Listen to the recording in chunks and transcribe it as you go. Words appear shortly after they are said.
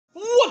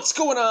What's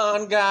going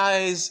on,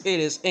 guys? It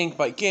is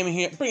Inkbite Gaming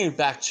here, bringing you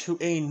back to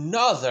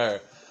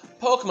another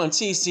Pokemon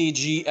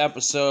TCG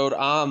episode,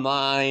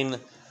 online,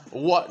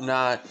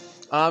 whatnot.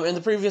 In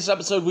the previous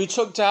episode, we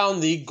took down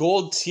the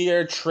gold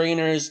tier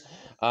trainers,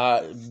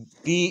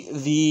 beat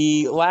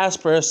the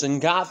last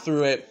person, got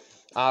through it.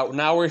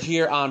 Now we're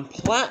here on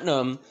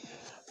Platinum.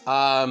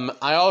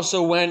 I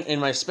also went in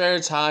my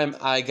spare time,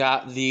 I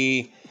got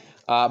the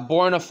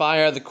Born of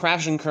Fire, the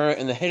Crashing Current,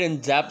 and the Hidden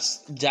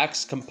Depths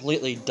decks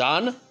completely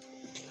done.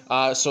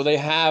 So they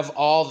have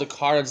all the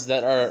cards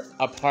that are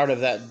a part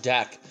of that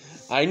deck.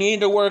 I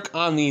need to work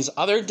on these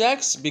other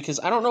decks because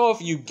I don't know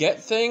if you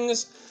get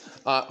things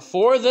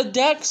for the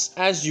decks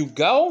as you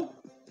go.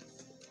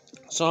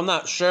 So I'm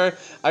not sure.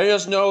 I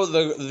just know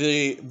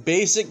the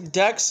basic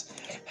decks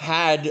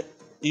had,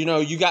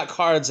 you got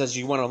cards as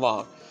you went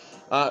along.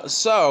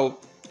 So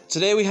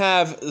today we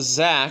have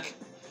Zach.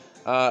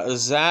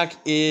 Zach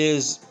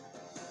is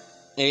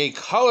a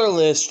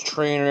colorless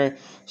trainer.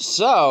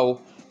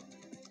 So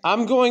what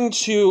I'm going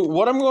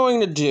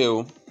to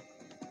do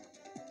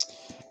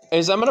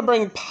is I'm going to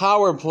bring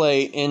Power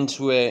Play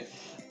into it.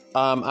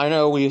 I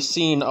know we've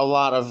seen a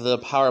lot of the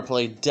Power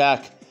Play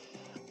deck,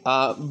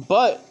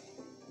 but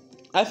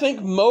I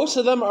think most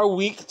of them are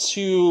weak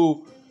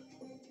to...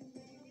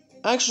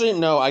 Actually,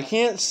 no, I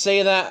can't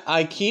say that.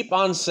 I keep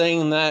on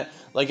saying that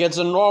like it's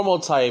a normal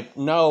type.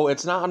 No,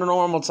 it's not a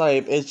normal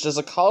type. It's just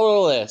a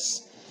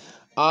colorless.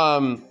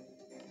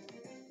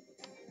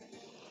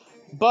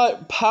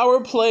 But Power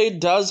Play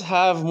does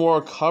have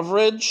more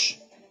coverage.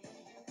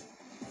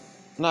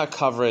 Not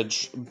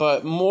coverage,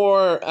 but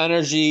more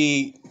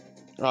energy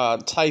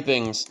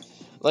typings.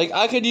 Like,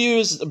 I could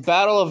use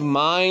Battle of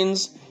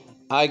Minds,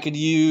 I could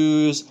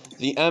use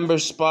the Ember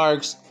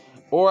Sparks,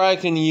 or I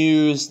can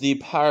use the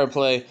Power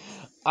Play.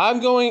 I'm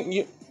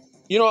going...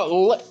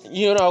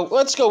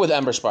 let's go with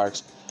Ember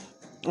Sparks.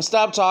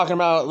 Stop talking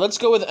about it. Let's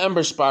go with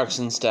Ember Sparks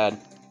instead.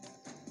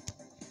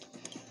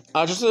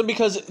 Just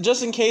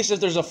in case if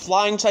there's a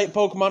flying type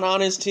Pokemon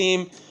on his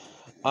team,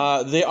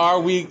 they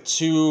are weak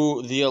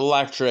to the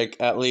electric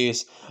at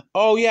least.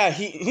 Oh yeah,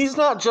 he's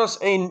not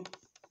just a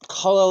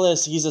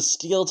colorless, he's a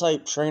steel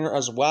type trainer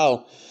as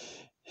well.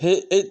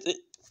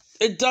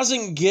 It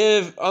doesn't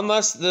give,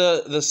 unless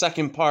the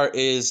second part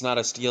is not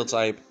a steel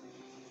type.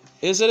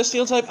 Is it a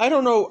steel type? I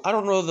don't know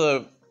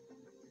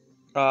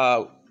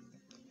the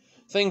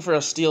thing for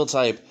a steel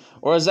type.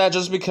 Or is that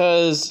just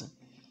because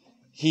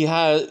he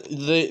has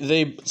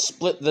they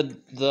split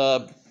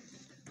the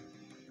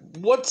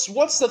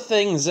what's the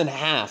things in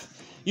half?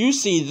 You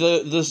see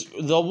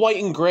the white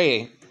and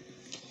gray.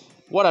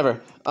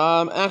 Whatever.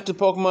 Active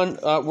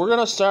Pokemon. We're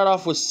gonna start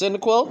off with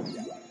Cyndaquil,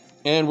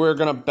 and we're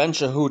gonna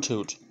bench a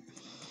Hoothoot.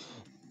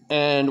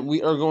 And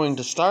we are going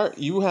to start.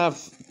 You have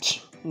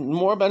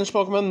more bench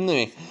Pokemon than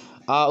me.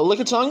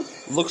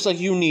 Lickitung, looks like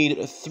you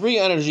need 3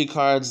 energy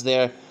cards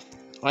there.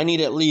 I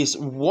need at least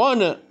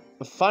 1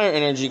 fire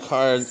energy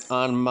card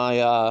on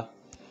my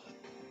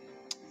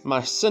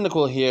my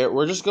Cyndaquil here.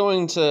 We're just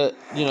going to,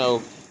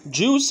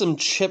 do some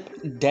chip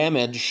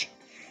damage.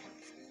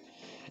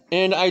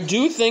 And I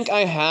do think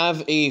I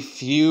have a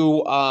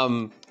few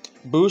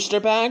booster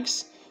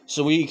packs,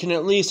 so we can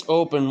at least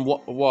open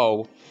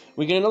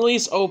we can at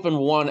least open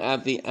 1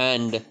 at the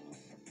end.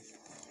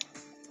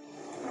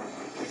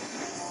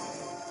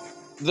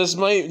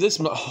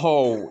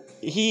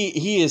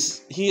 He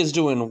is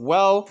doing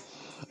well.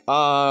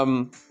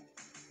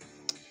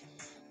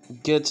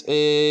 Get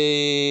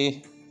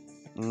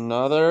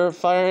another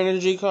fire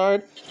energy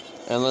card,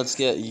 and let's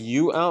get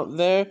you out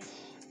there.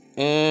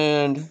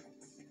 And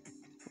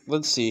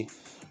let's see,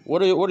 what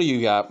do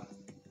you got?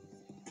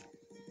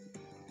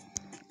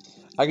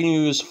 I can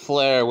use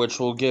Flare, which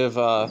will give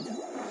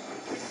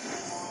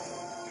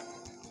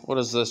what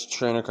does this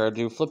trainer card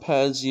do? Flip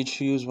heads, you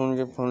choose one of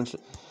your opponents.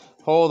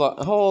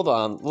 Hold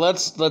on.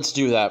 Let's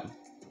do that.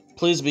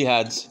 Please be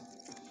heads.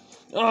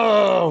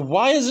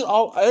 Why is it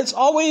it's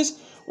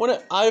always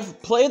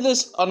I've played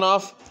this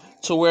enough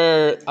to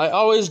where I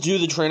always do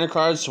the trainer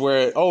cards to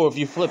where, if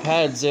you flip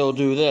heads, they'll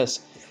do this.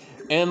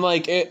 And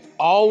like it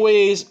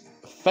always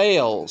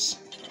fails,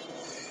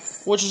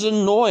 which is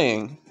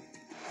annoying.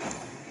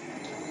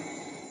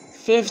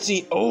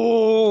 50.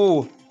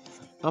 Oh,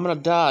 I'm gonna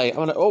die.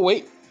 Oh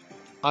wait,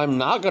 I'm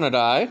not gonna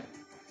die.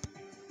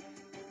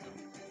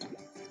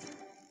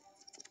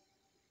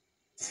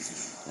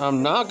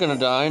 I'm not gonna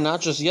die,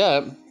 not just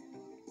yet.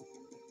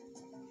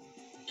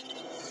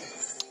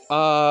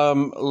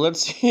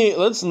 Let's see.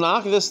 Let's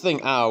knock this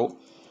thing out.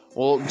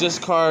 We'll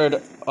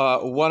discard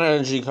 1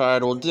 energy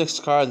card. We'll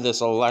discard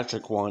this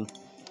electric one.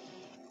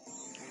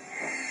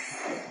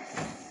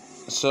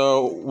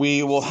 So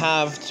we will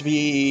have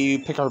to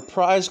pick our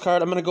prize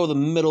card. I'm gonna go the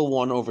middle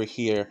one over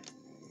here.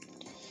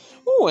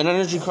 Ooh, an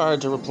energy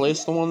card to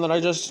replace the one that I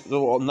just...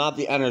 Well, not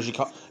the energy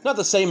card. Not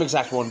the same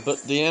exact one, but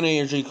the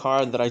energy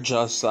card that I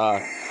just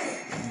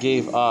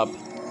gave up.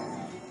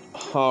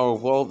 Oh,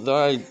 well,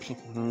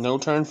 no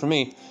turn for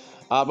me.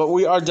 But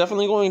we are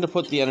definitely going to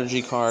put the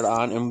energy card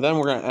on, and then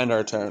we're going to end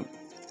our turn.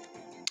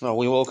 Oh,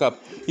 we woke up.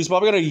 He's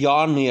probably gonna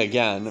yawn me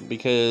again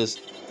because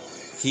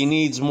he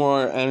needs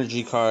more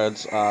energy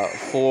cards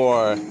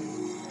for...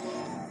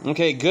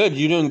 Okay, good.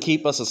 You didn't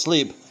keep us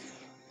asleep.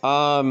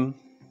 What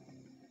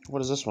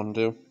does this one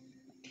do?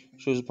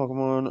 Choose a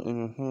Pokemon in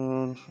your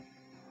hand.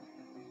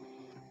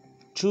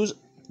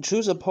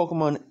 Choose a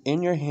Pokemon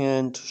in your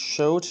hand to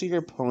show to your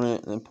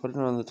opponent and then put it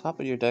on the top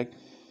of your deck.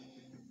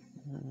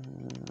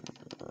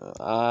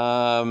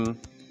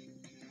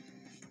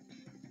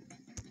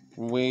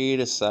 Wait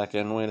a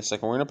second. We're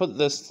gonna put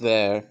this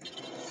there.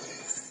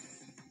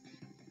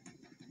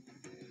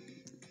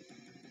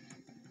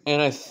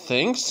 And I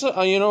think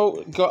so, you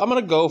know, I'm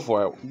gonna go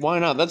for it. Why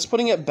not? That's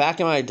putting it back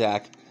in my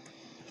deck.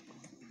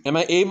 Am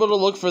I able to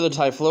look for the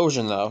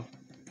Typhlosion, though?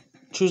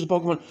 Choose a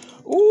Pokemon.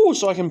 Ooh,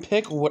 so I can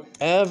pick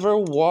whatever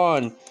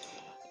one.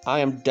 I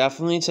am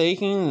definitely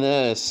taking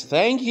this.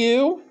 Thank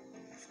you.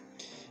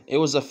 It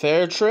was a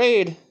fair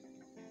trade.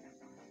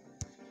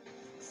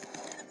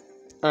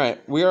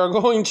 Alright, we are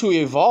going to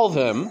evolve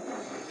him.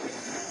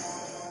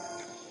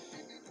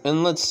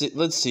 And let's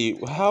see.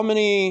 How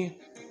many...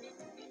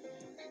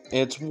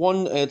 It's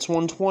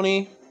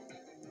 120.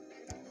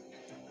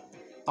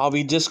 I'll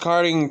be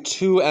discarding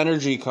 2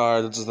 energy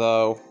cards,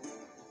 though.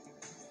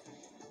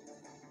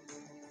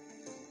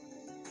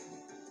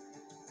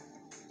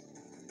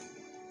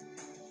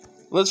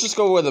 Let's just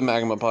go with a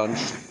Magma Punch.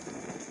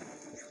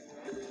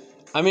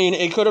 I mean,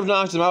 it could have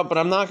knocked him out, but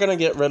I'm not going to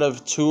get rid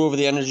of 2 of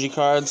the energy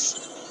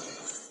cards.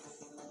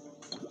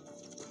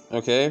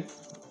 Okay.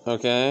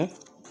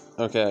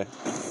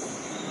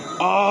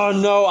 Oh,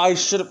 no, I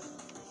should have...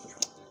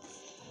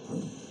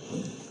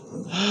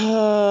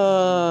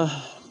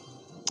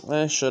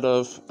 I should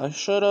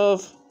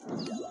have.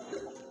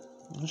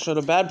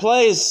 Bad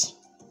plays.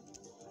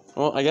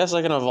 Well, I guess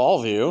I can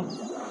evolve you.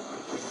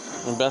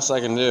 The best I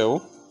can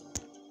do.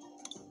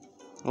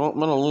 Well, I'm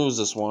gonna lose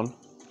this one.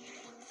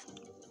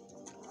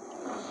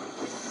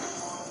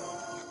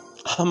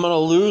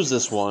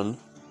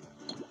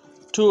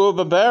 To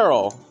a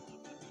barrel.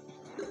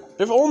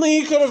 If only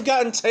he could have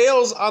gotten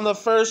Tails on the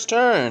first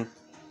turn.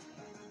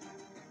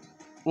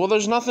 Well,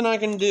 there's nothing I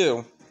can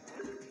do.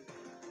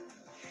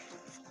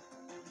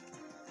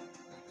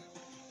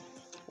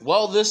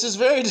 Well, this is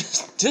very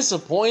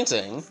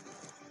disappointing,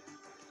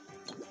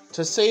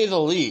 to say the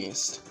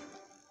least.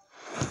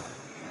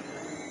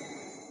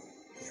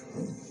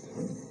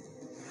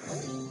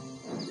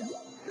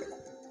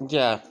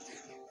 Yeah.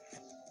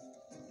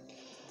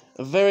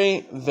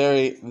 Very,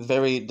 very,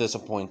 very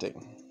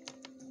disappointing.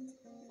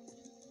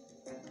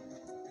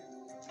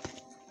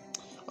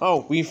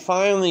 Oh, we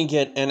finally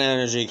get an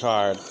energy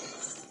card.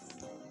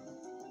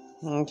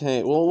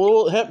 Okay, well,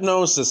 we'll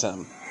hypnosis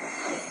him.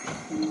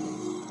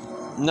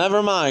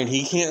 Never mind,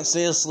 he can't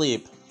stay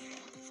asleep.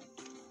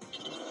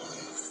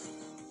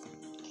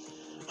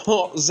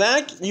 Well,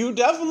 Zach, you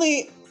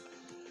definitely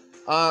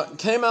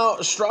came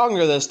out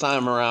stronger this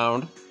time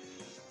around.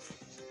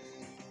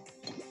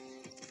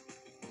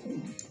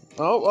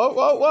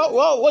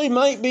 Oh, he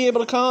might be able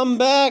to come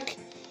back.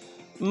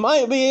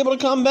 Maybe.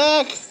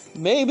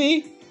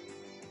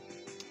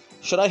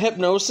 Should I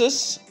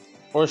hypnosis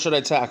or should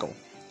I tackle?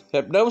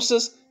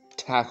 Hypnosis,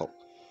 tackle.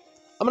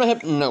 I'm gonna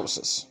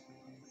hypnosis.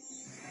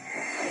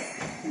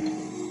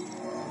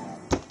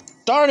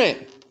 Darn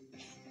it!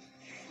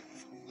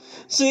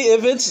 See,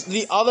 if it's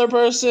the other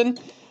person,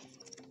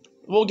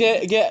 we'll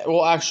get.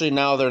 Well, actually,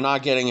 now they're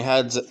not getting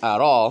heads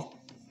at all.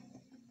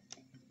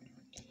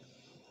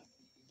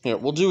 Here,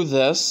 we'll do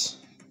this.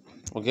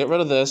 We'll get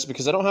rid of this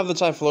because I don't have the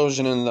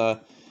Typhlosion in the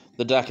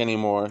deck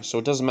anymore, so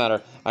it doesn't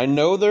matter. I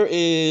know there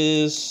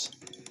is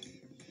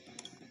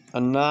a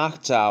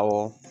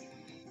Noctowl.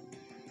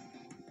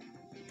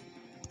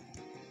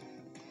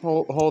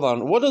 Hold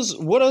on. What is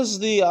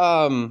the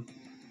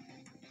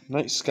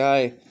Night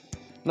Sight?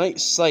 Let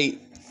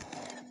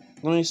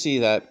me see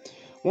that.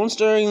 Once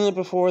during the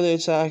before they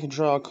attack,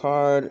 draw a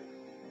card.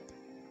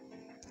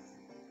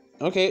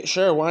 Okay,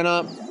 sure, why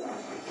not?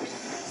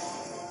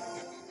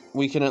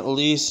 We can at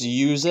least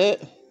use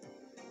it.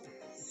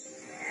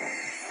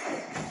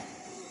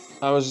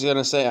 I was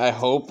gonna say, I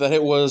hope that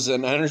it was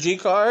an energy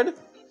card.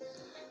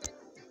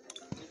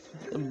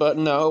 But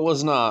no, it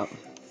was not.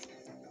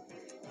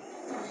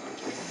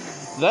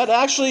 That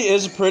actually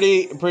is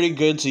pretty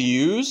good to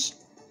use.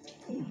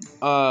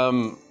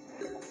 To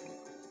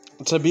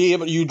be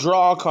able, you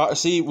draw a card.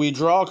 See, we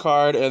draw a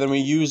card, and then we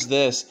use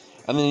this,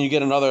 and then you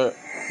get another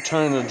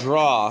turn to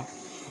draw.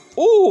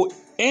 Ooh,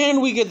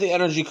 and we get the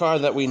energy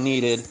card that we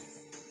needed.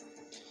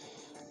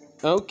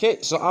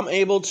 Okay, so I'm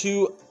able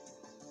to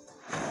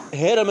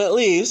hit him at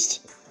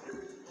least.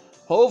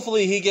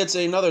 Hopefully he gets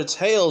another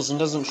Tails and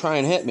doesn't try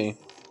and hit me.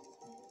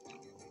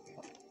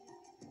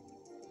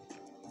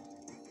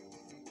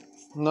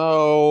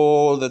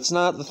 No, that's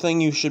not the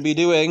thing you should be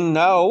doing.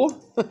 No.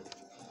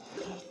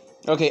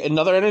 Okay,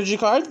 another energy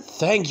card.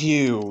 Thank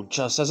you.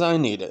 Just as I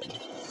needed.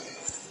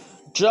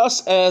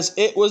 Just as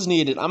it was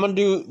needed. I'm going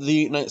to do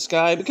the Night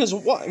Sky because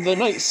the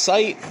Night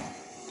Sight.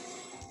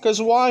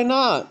 Because why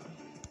not?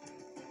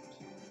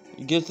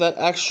 You get that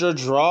extra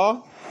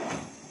draw.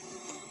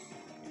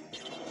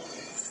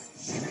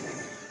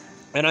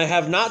 And I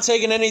have not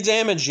taken any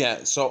damage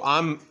yet, so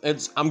I'm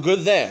good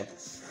there.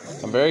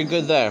 I'm very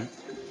good there.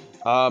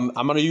 I'm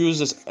gonna use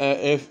this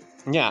I'm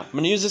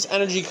gonna use this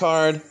energy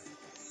card.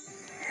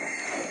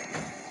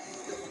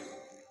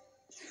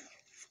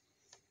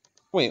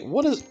 Wait,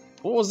 what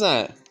was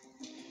that?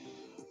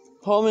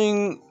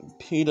 Homing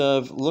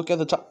P-Dove, look at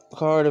the top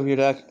card of your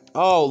deck.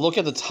 Oh, look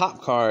at the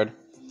top card.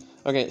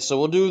 Okay, so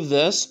we'll do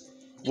this.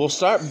 We'll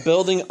start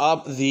building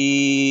up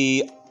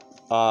the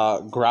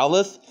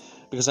Growlithe,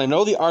 because I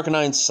know the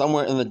Arcanine's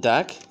somewhere in the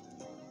deck.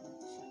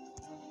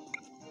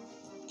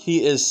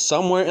 He is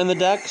somewhere in the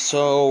deck,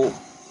 so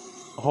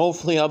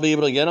hopefully I'll be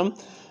able to get him.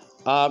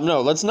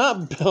 No, let's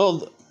not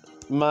build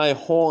my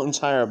whole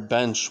entire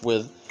bench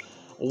with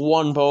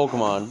one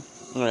Pokemon.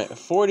 Alright,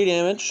 40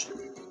 damage.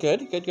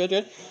 Good.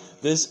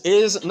 This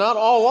is not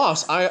all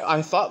lost.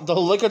 I thought the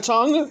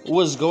Lickitung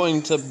was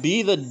going to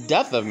be the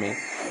death of me.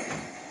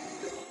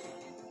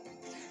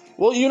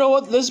 Well, you know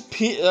what? This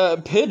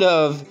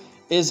Pidove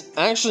is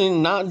actually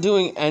not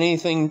doing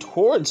anything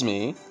towards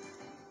me.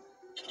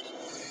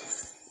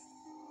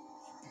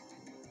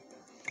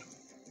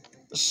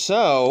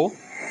 So.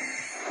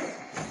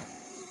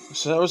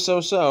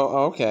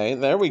 Okay,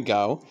 there we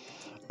go.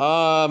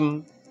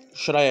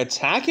 Should I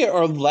attack it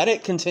or let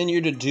it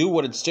continue to do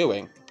what it's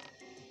doing?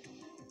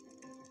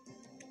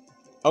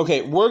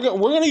 Okay, we're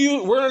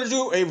gonna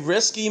do a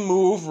risky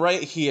move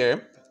right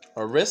here.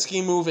 A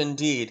risky move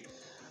indeed.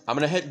 I'm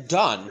gonna hit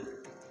done.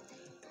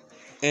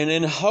 And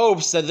in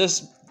hopes that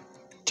this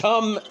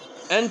dumb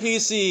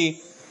NPC,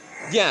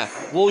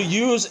 will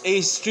use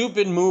a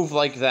stupid move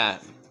like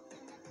that.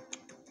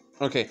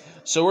 Okay,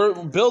 so we're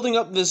building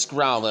up this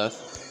Growlithe.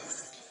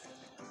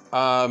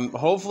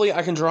 Hopefully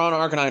I can draw an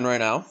Arcanine right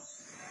now.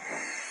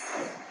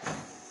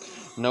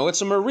 No,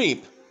 it's a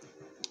Mareep.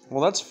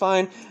 Well, that's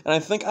fine. And I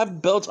think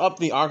I've built up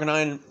the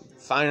Arcanine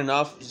fine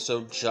enough,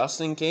 so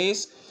just in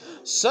case.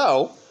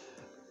 So,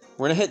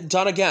 we're going to hit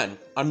done again.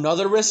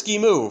 Another risky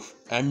move.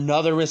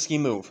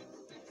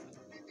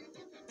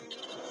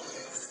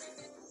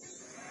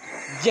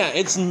 Yeah,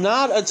 it's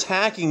not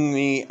attacking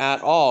me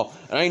at all.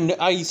 And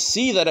I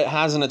see that it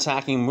has an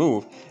attacking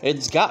move.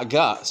 It's got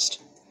Gust.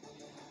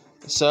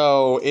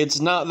 So, it's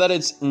not that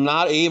it's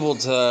not able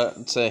to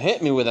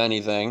hit me with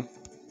anything.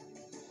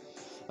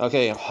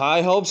 Okay,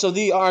 high hopes of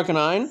the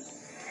Arcanine.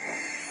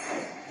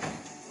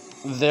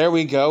 There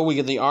we go. We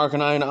get the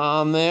Arcanine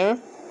on there.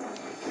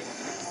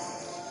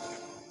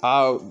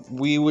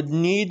 We would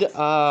need,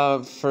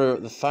 for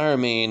the Fire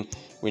Main,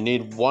 we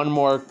need one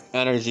more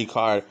energy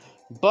card.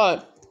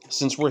 But,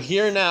 since we're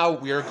here now,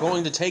 we are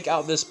going to take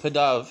out this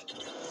Pidove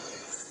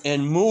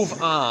and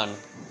move on.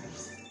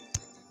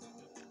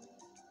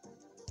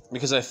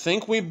 Because I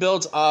think we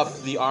built up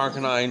the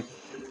Arcanine.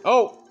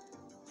 Oh!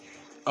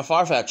 A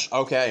Farfetch.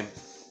 Okay.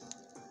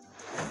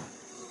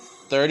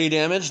 30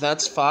 damage,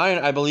 that's fine.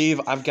 I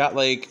believe I've got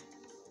like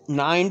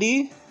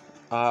 90.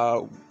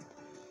 I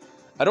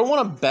don't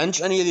want to bench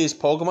any of these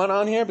Pokemon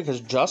on here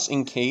because just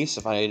in case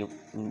if I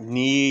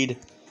need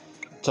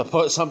to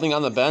put something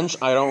on the bench,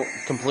 I don't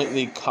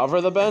completely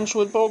cover the bench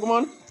with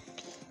Pokemon.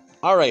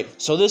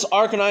 Alright, so this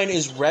Arcanine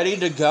is ready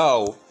to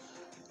go.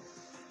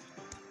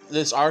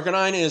 This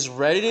Arcanine is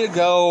ready to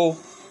go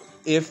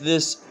if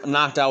this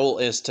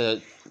Noctowl is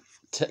to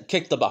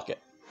kick the bucket.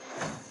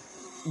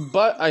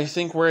 But I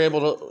think we're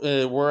able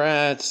to, we're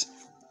at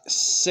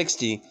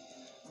 60.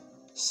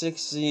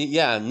 60,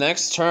 yeah,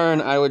 next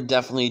turn I would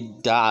definitely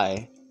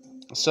die.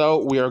 So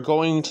we are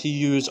going to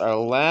use our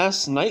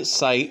last Night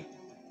Sight.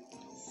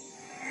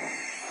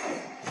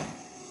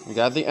 We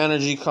got the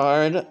energy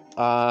card.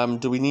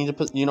 Do we need to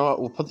put, you know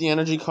what, we'll put the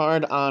energy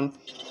card on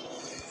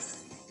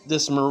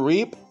this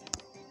Mareep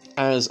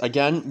as,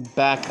 again,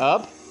 back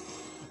up.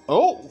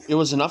 Oh, it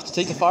was enough to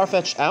take the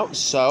Farfetch out,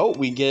 so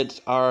we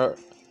get our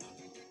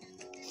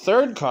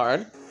third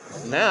card.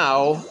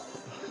 Now,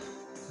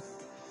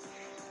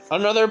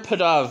 another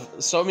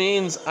Pidove. So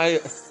means I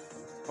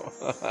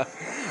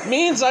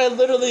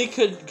literally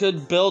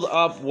could build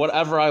up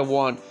whatever I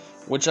want,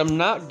 which I'm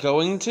not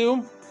going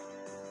to.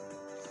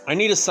 I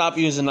need to stop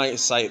using Night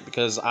Sight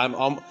because I'm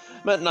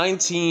at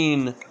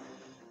 19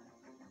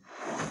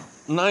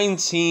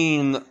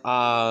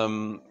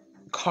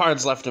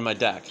 cards left in my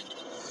deck.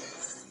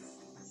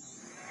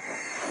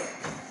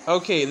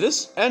 Okay,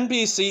 this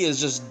NPC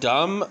is just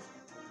dumb.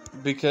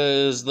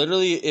 Because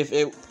literally, if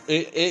it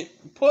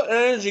put an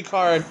energy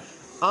card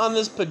on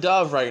this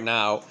Pidove right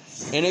now,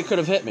 and it could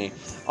have hit me.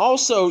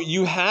 Also,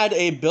 you had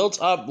a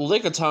built-up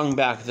Lickitung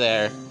back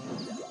there.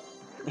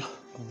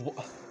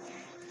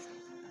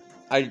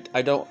 I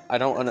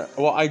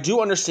do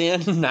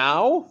understand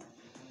now.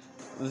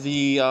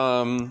 The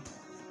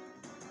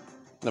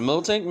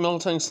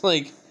Miltank's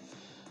like,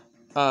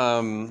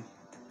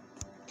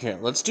 here,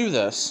 let's do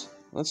this.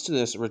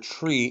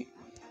 Retreat.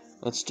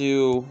 Let's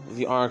do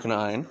the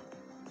Arcanine.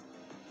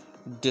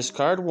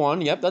 Discard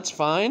one. Yep, that's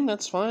fine.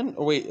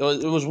 Oh, wait, it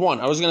was one.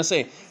 I was going to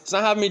say, it's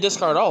not having me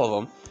discard all of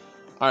them.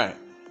 Alright.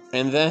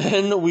 And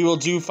then we will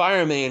do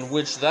Fire Main,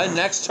 which then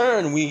next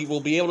turn we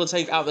will be able to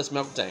take out this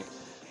Miltank.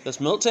 This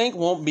milk tank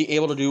won't be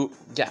able to do...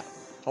 Yeah.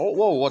 Oh,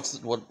 whoa,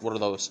 what are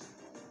those?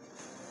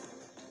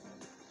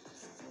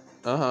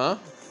 Uh-huh.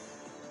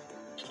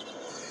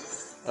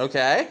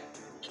 Okay.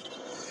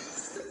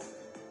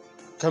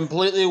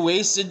 Completely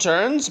wasted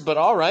turns, but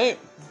alright.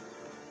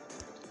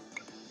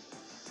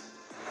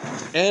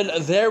 And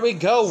there we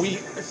go. We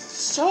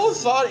so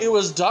thought it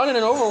was done and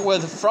over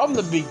with from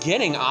the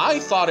beginning. I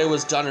thought it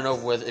was done and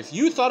over with. If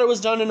you thought it was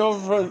done and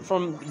over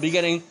from the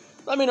beginning,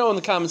 let me know in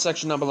the comment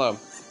section down below.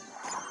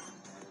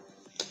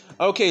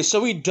 Okay,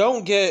 so we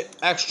don't get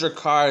extra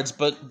cards,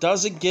 but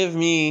does it give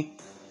me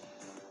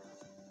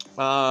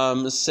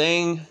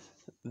saying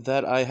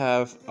that I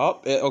have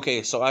up?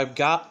 Okay, so I've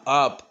got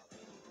up.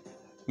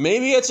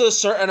 Maybe it's a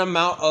certain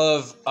amount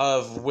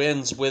of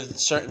wins with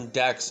certain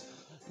decks.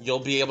 You'll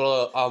be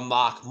able to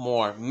unlock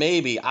more.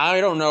 Maybe.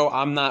 I don't know.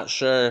 I'm not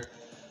sure.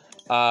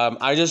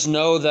 I just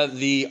know that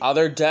the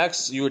other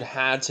decks, you would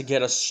had to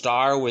get a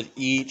star with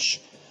each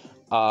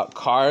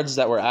cards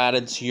that were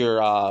added to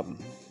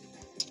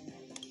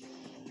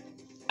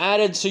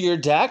your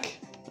deck.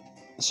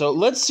 So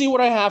let's see what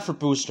I have for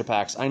booster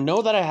packs. I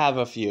know that I have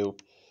a few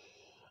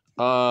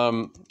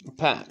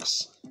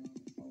packs.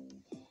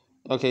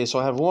 Okay, so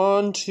I have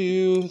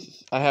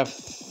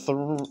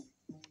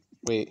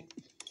wait.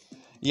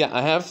 Yeah,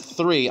 I have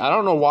 3. I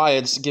don't know why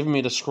it's giving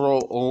me to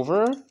scroll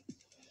over,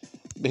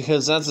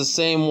 because that's the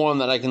same one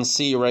that I can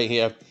see right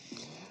here.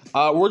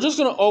 We're just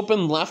going to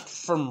open left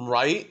from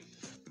right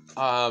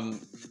on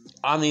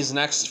these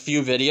next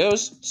few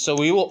videos. So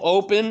we will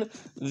open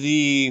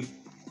the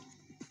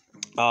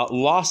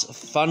Lost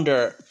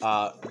Thunder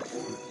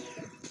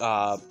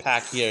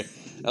pack here.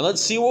 And let's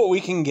see what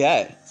we can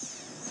get.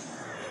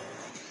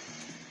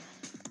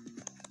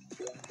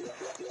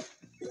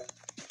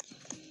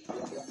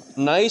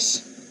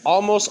 Nice.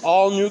 Almost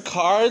all new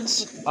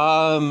cards.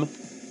 But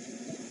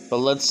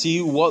let's see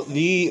what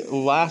the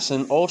last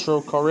and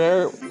ultra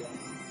rare.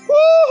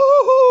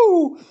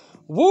 Woohoo!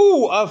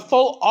 Woo! A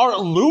full art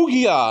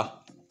Lugia.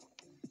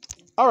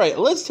 Alright,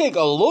 let's take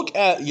a look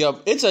at.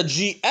 Yup, it's a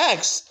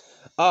GX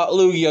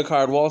Lugia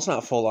card. Well, it's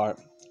not full art.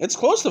 It's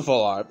close to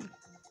full art.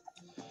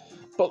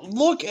 But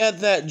look at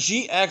that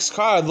GX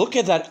card. Look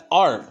at that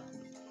art.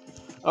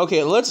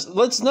 Okay,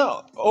 let's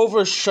not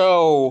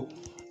overshow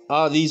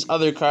these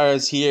other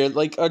cards here,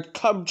 like a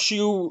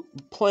Cubchoo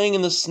playing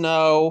in the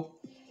snow.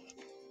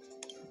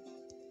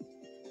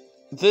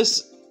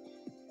 This,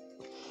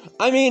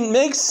 I mean,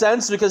 makes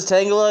sense because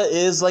Tangela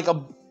is like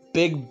a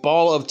big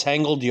ball of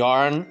tangled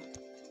yarn.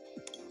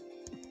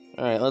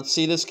 Alright, let's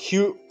see this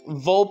cute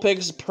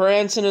Vulpix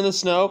prancing in the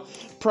snow,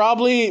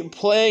 probably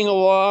playing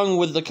along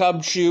with the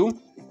Cubchoo.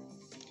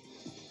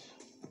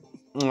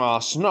 Aw,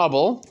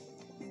 Snubble.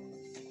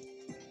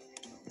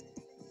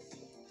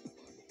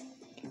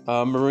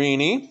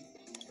 Marini.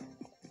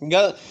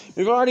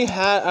 I've already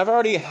had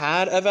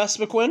a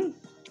Vespiquen,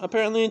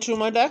 apparently, into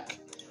my deck,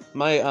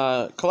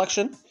 my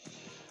collection.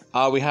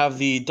 We have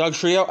the Doug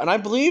Trio, and I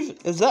believe,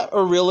 is that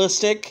a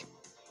realistic?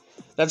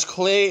 That's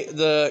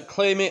I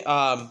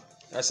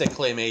say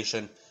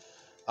claymation.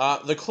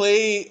 The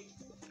clay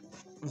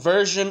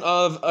version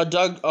of a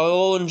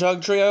Alolan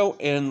Doug Trio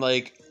in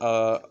like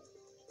a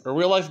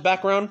real life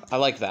background. I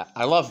like that.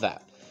 I love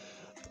that.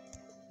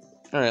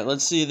 Alright,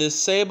 let's see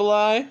this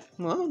Sableye.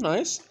 Oh,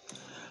 nice.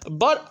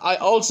 But I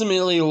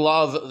ultimately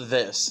love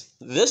this.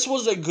 This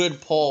was a good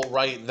pull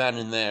right then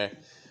and there.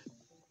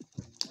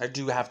 I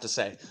do have to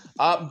say.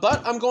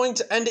 But I'm going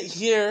to end it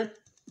here.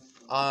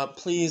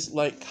 Please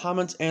like,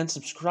 comment, and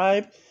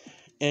subscribe.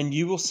 And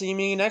you will see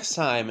me next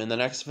time in the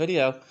next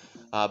video.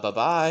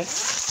 Bye-bye.